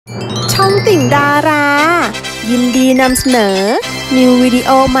ติ่งดารายินดีนำเสนอนิววิดีโอ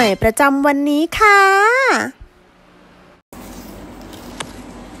ใหม่ประจำวันนี้ค่ะ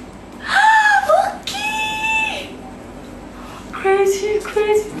Crazy,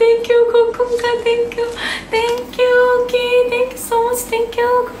 crazy. Thank you, Kokunka. Thank you, okay. Thank you so much. Thank you,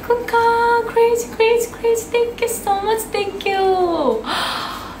 Kokunka. Crazy, crazy, crazy. Thank you so much. Thank you.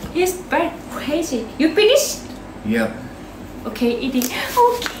 Yes, very crazy. You finished? Yep. Okay, eating.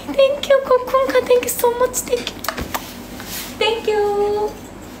 Okay, thank you, Kokunka. Thank you so much. Thank you. Thank you.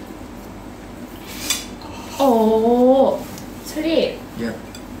 Oh, sorry. Yep.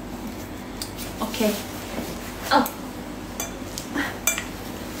 Okay. Oh.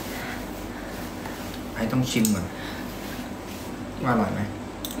 ไอต้องชิมก่อนว่าอร่อยไหม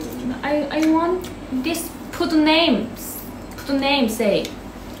I want this food names. Food name say.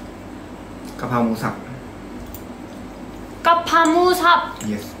 กะเพราหมูสับ Kapamusap.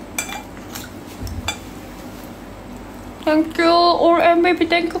 Yes. Thank you, all baby.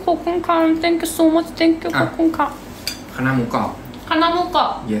 Thank you, Kokunka. Thank you so much. Thank you, Kokunka. คณะหมูกรอบ Kanamuka.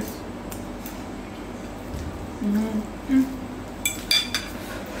 Yes.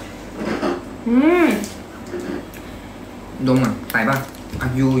 ดมก่อนใส่ป่ะ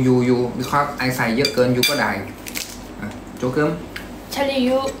ยูวิเคราะห์ไอใส่เยอะเกินยูก็ได้โจ๊กเกิม Charlie,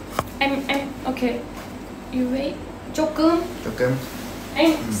 you. I'm okay. You wait. 조금. โจ๊กเกิม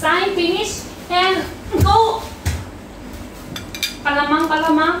I'm sign finish and go. Kalamang.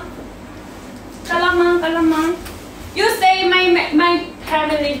 You say my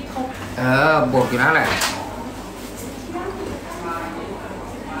family talk. บวกอยู่แล้วแหละ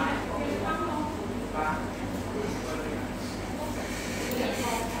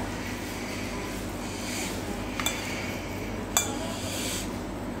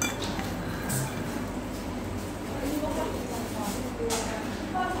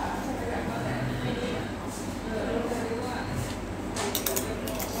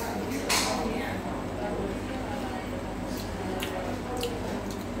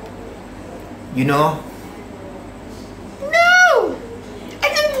You know? No, I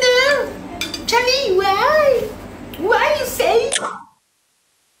don't know. Charlie, why? Why you say?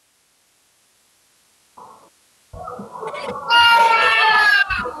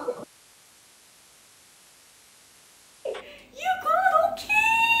 You good,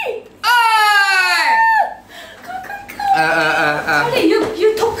 okay? Charlie, you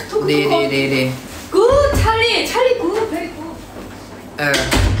talk. ดี Good, Charlie, good, very good.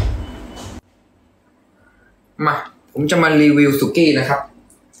 มาผมจะมารีวิวสุกี้นะครับ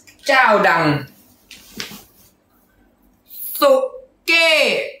เจ้าดังสุกี้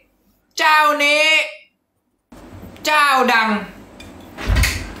เจ้านี้เจ้าดัง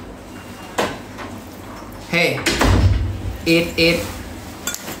เฮ้อีท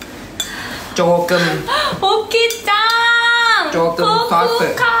โจกึม 오키 짱! 조금 소스.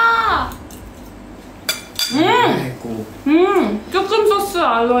กู 조금 소스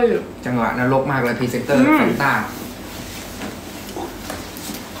알로유. จังหวะนรกมากเลยพรีเซนเตอร์แฟนต้า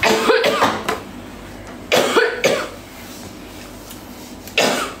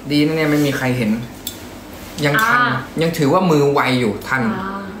ดีนะเนี่ยไม่มีใครเห็นยังทันยังถือว่ามือไวอยู่ทัน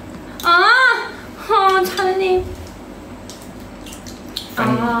찰리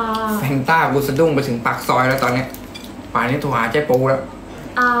แฟนต้ากูสะดุ้งไปถึงปากซอยแล้วตอนนี้ป่านนี้โทรหาเจ๊ปูแล้ว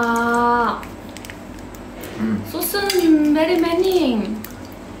소스는 very many.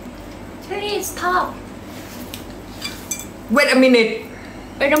 찰리 stop. Wait a minute.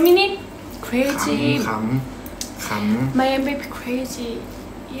 Wait a minute. Crazy. ขำ My baby crazy.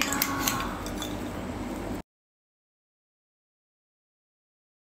 Yeah.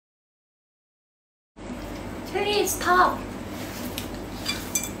 찰리 stop.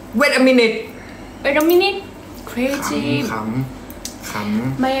 Wait a minute. Wait a minute. Crazy. ข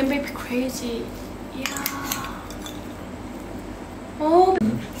ำ My baby crazy. Yeah.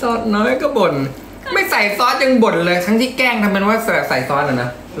 ซอสน้อยก็บ่นไม่ใส่ซอสยังบ่นเลยทั้งที่แกล้งทำเป็นว่าใส่ซอสนะ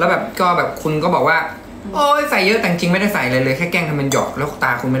แล้วแบบก็แบบคุณก็บอกว่าโอ้ยใส่เยอะแต่จริงไม่ได้ใส่เลยแค่แกล้งทำเป็นหยอกแล้วต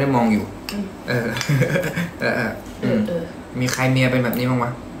าคุณไม่ได้มองอยู่มีใครเมียเป็นแบบนี้บ้างว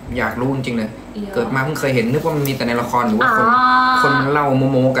ะอยากรู้จริงเลยเกิดมาเพิ่งเคยเห็นนึกว่ามันมีแต่ในละครหรือว่าคนเล่า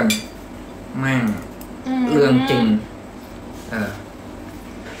โมกันแม่งเรื่องจริง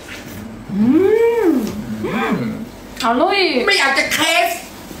알로이. ไม่อยากจะเคส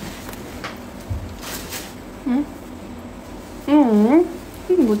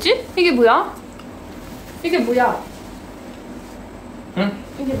이게 뭐지? 이게 뭐야? 이게 뭐야?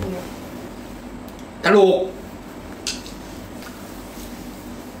 이게 뭐야? กระดูก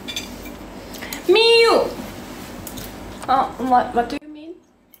미유. What do you mean?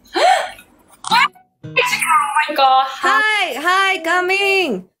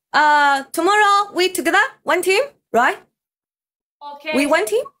 coming. Tomorrow we together one team, right? Okay. We one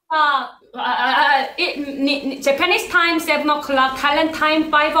team. Japanese time 7 o'clock, Thailand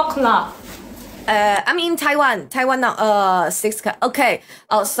time 5 o'clock. I'm in Taiwan. Taiwan now. 6. Okay.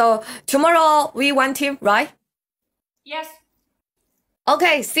 So tomorrow we one team, right? Yes.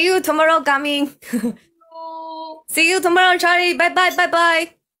 Okay. See you tomorrow, coming. See you tomorrow, Charlie. Bye bye. Bye bye.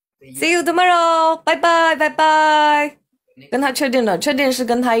 See you tomorrow. Bye bye. Bye bye. 跟他确定了，确定是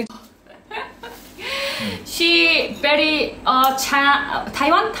跟他一。 She very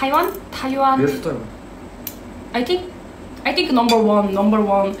Taiwan. I think number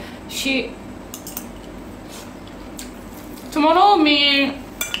one. She tomorrow we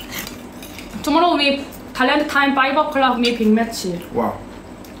Thailand time 5 o'clock me big match. Wow.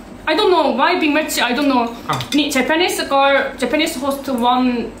 I don't know why big match. I don't know. Japanese host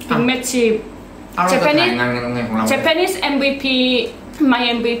one big match. Japanese MVP, my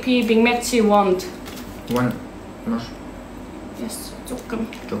MVP big match won. One. Yes, 조금.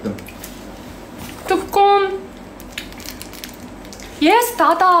 Yes,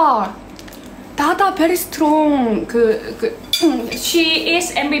 Dada very strong. She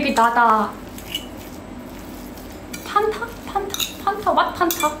is MVP Dada. Panta. What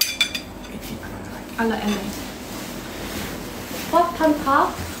Panta? Alla. What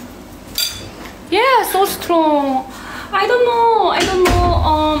Panta? Yeah, so strong. I don't know.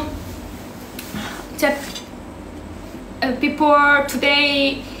 Before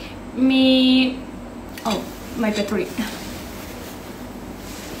today, my battery.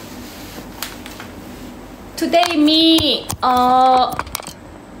 Today me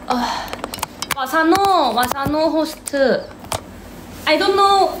Wasano host. I don't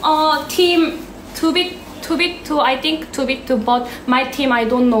know team 2v2 I think 2v2 but my team I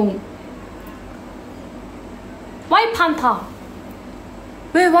don't know. Why Panta?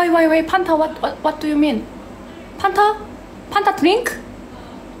 Wait Panta what do you mean? Panta drink?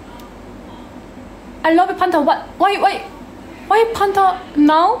 I love Panta. What? Why Panta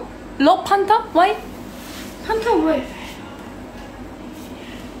now? Love Panta? Why? Panta why?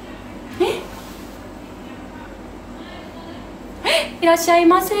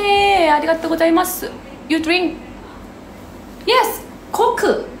 Irashaimase. Arigatou gozaimasu. You drink? Yes,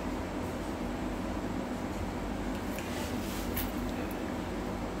 Coke.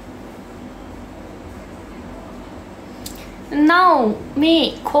 Now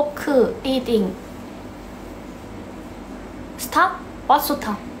me Coke eating. Stop? What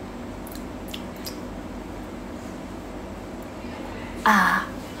stop?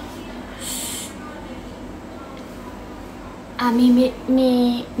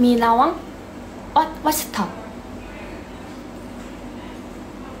 Me lawang? What stop?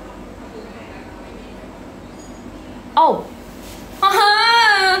 Oh.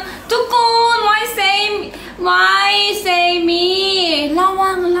 Tukun, why say me?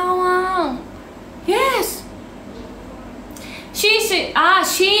 Lawang. Yes. She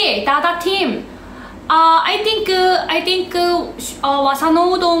Dada team. I think Wasano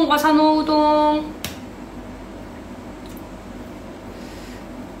udon.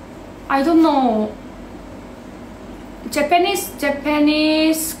 I don't know. Japanese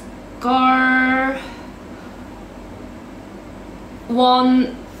girl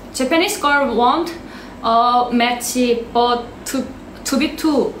won. Japanese girl won match, but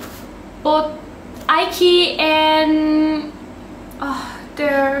 2v2. But Aiki and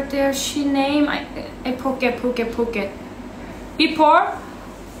their she name I forget. Before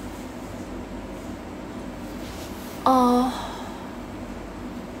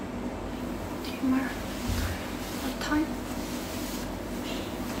what time?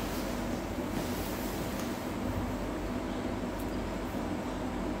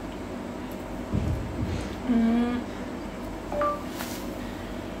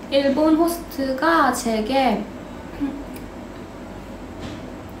 일본 호스트가 제게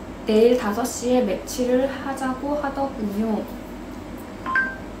내일 5시에 매치를 하자고 하더군요.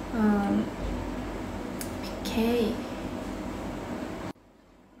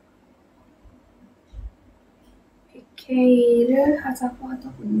 PK를 하자고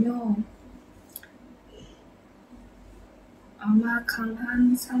하더군요. 아마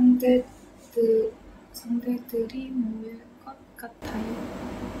강한 상대들이 모일 것 같아요.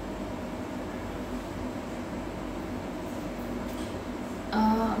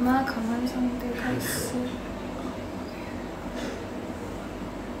 아마 강한 상대가 있을.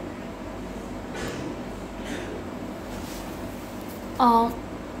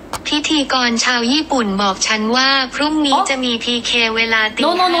พิธีกรชาวญี่ปุ่นบอกฉันว่าพรุ่งนี้จะมี PK เวลาตี 5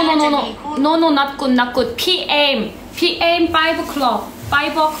 No, not good. PM PM 5 o'clock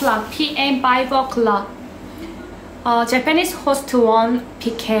 5 o'clock PM 5 o'clock Japanese host 1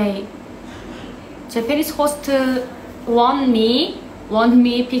 PK Japanese host 1 me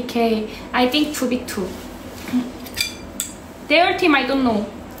PK I think 2v2 their team I don't know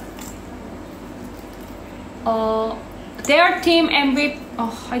their team MVP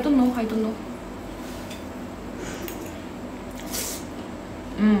I don't know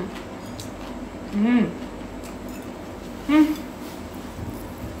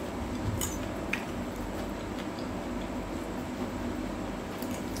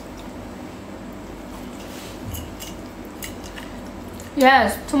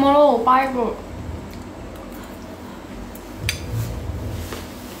Yes, tomorrow, Bible.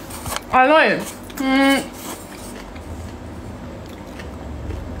 알로에.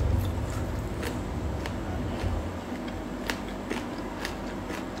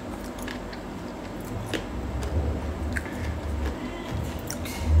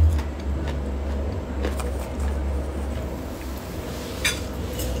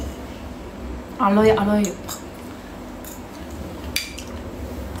 알로에. 알로에.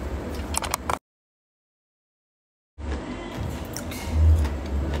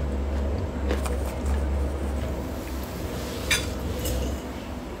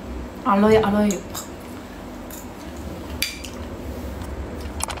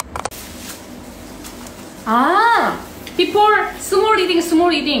 Before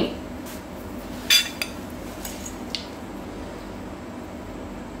small eating.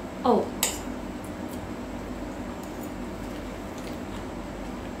 Oh.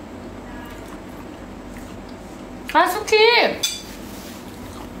 수키.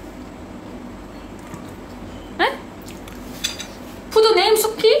 Food name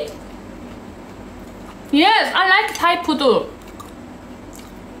Suki? Yes, I like Thai food.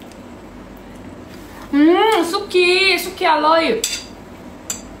 Suki 알로이.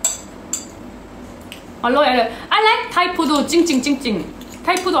 I like Thai food. 찡찡.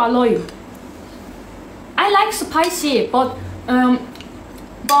 Thai food 알로이. I like spicy, but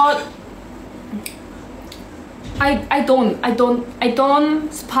I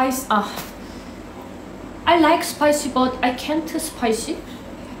don't spice. I like spicy, but I can't spicy.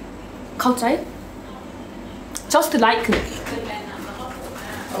 เข้าใจ Just like.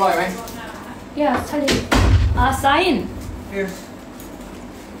 อร่อยไหม Yeah, Charlie. Sign. Yes.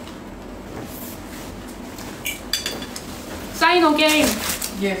 Sign again.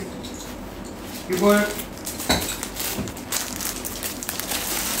 Yes. You work.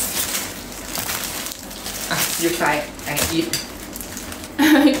 You try and eat.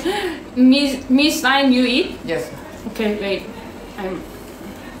 me sign, you eat? Yes. Okay, wait. I'm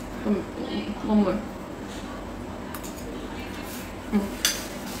one more.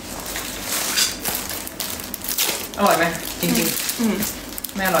 อร่อยไหมจริง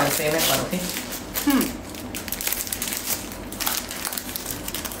ๆไม่อร่อยเซฟแม่ก่อนโอเค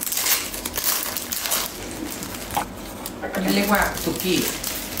อันนี้เรียกว่าสุ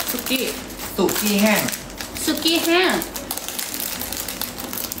กี้แห้ง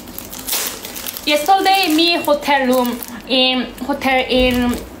Yesterday, me hotel room in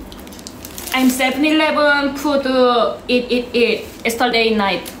I'm 7-Eleven food eat yesterday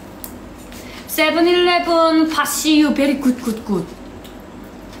night. 7-Eleven 파시유 very good.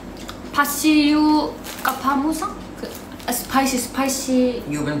 파시유 까파무상? spicy.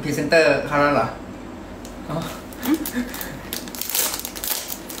 อยู่เป็นพรีเซนเตอร์เขาแล้วเหรอ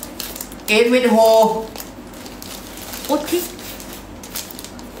Eat with whole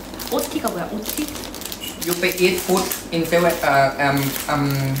OT가 뭐야? OT? Youไป eat food in favorite อ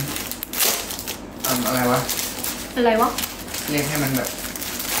ะไรวะ อะไรวะ? เรียกให้มันแบบ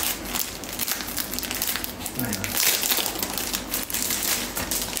อะไรวะ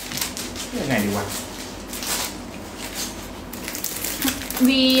เรียกไงดีวะ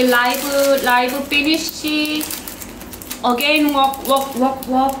We live finish again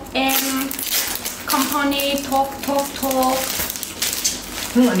work and company talk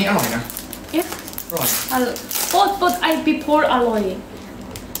อันนี้อร่อยนะ yeah อร่อย but I before อร่อย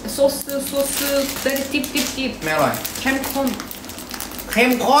sauce very deep ไม่อร่อย เข้มข้น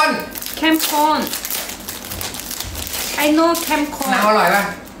I know เข้มข้น น้ำอร่อยป่ะ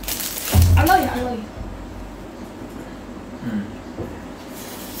อร่อย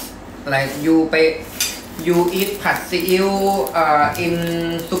อะไร you eat ผัดซีอิ๊วin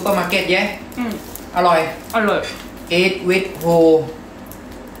supermarket เย้อร่อย eat with whole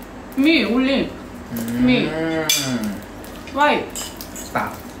me only me why เปล่า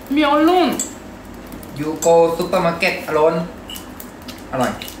me alone you go supermarket alone อร่อ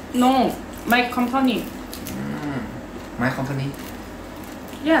ย no my company My company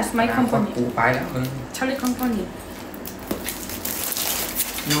Yes, my กู company. ไปแล้วCharlie company.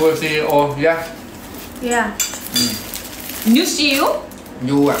 You CEO yeah Yeah. New CEO?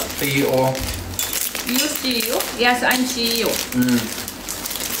 You อ่ะ CEO You CEO? Yes, I'm CEO.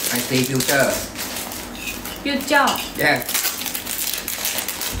 I see future Future. Yes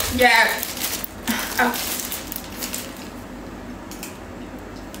Yes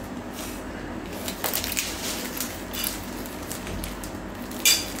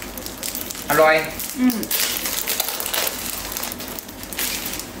อร่อย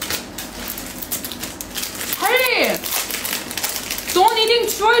Harry! Don't eating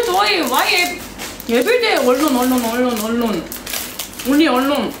joy. Why everyday 언론. Only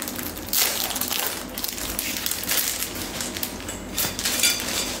언론.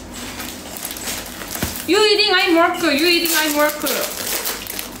 You eating I'm work.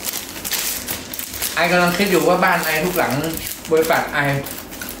 ไอกำลังคิดอยู่ว่าบ้านไอทุกหลังบริษัทไอ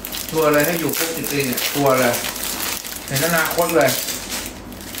ทัวร์เลยให้อยู่ครบ10 ปีเนี่ยทัวร์เลยเห็นอนาคตเลย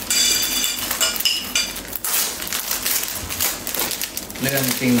เรื่อง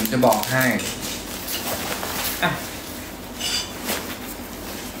จริงจะบอกให้อ่ะ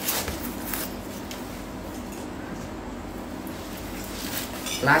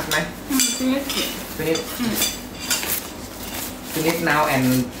ลาสไหม finish now and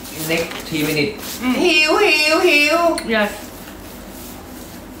next 3 minutes หิว Yes.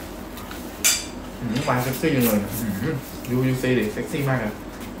 วายเซ็กซี่จังเลยยูซีดิเซ็กซี่มากเลย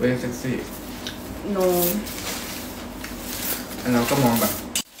เว้ยเซ็กซี่ No. แล้วเราก็มองแบบ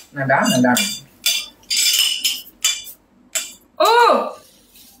หน้าดัง Oh!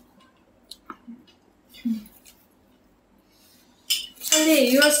 Charlie,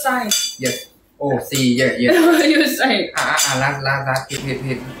 your side. yes โอ้ซีเยอะ Your side. ลาผิ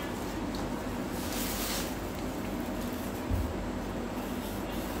ด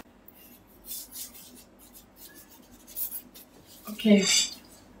Okay.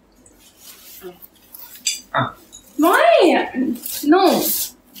 อ่ะ Why? No.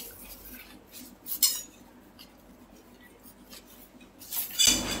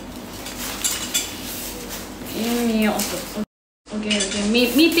 Okay.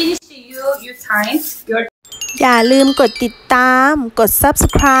 Me finish you time. Your อย่าลืมกดติดตาม กด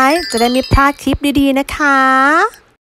subscribe จะได้ไม่พลาดคลิปดีๆนะคะ